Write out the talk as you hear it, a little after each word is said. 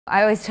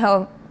I always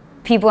tell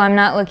people I'm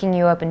not looking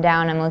you up and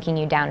down, I'm looking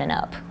you down and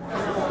up.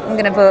 I'm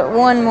gonna put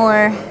one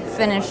more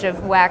finish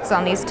of wax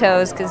on these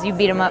toes because you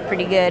beat them up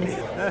pretty good.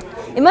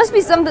 It must be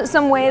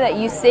some way that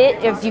you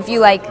sit if you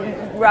like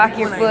rock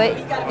your foot.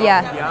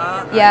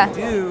 Yeah.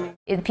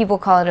 People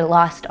call it a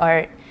lost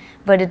art,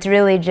 but it's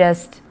really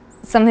just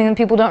something that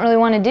people don't really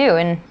want to do,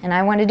 and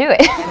I want to do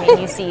it. I mean,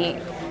 you see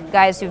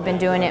guys who've been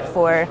doing it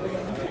for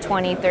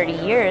 20, 30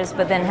 years,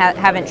 but then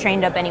haven't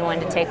trained up anyone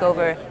to take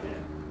over.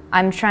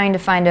 I'm trying to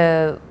find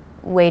a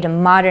way to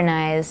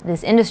modernize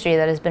this industry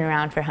that has been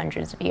around for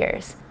hundreds of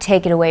years.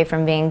 Take it away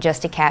from being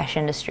just a cash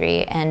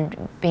industry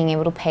and being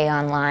able to pay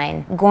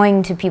online.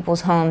 Going to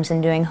people's homes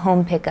and doing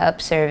home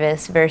pickup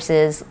service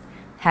versus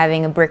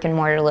having a brick and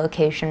mortar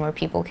location where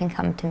people can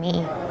come to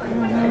me.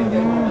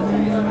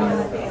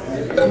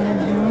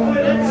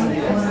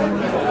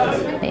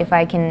 If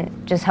I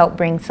can just help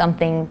bring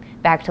something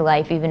back to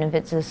life, even if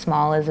it's as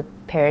small as a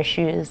pair of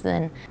shoes,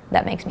 then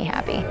that makes me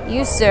happy.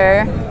 You,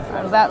 sir,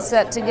 are about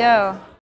set to go.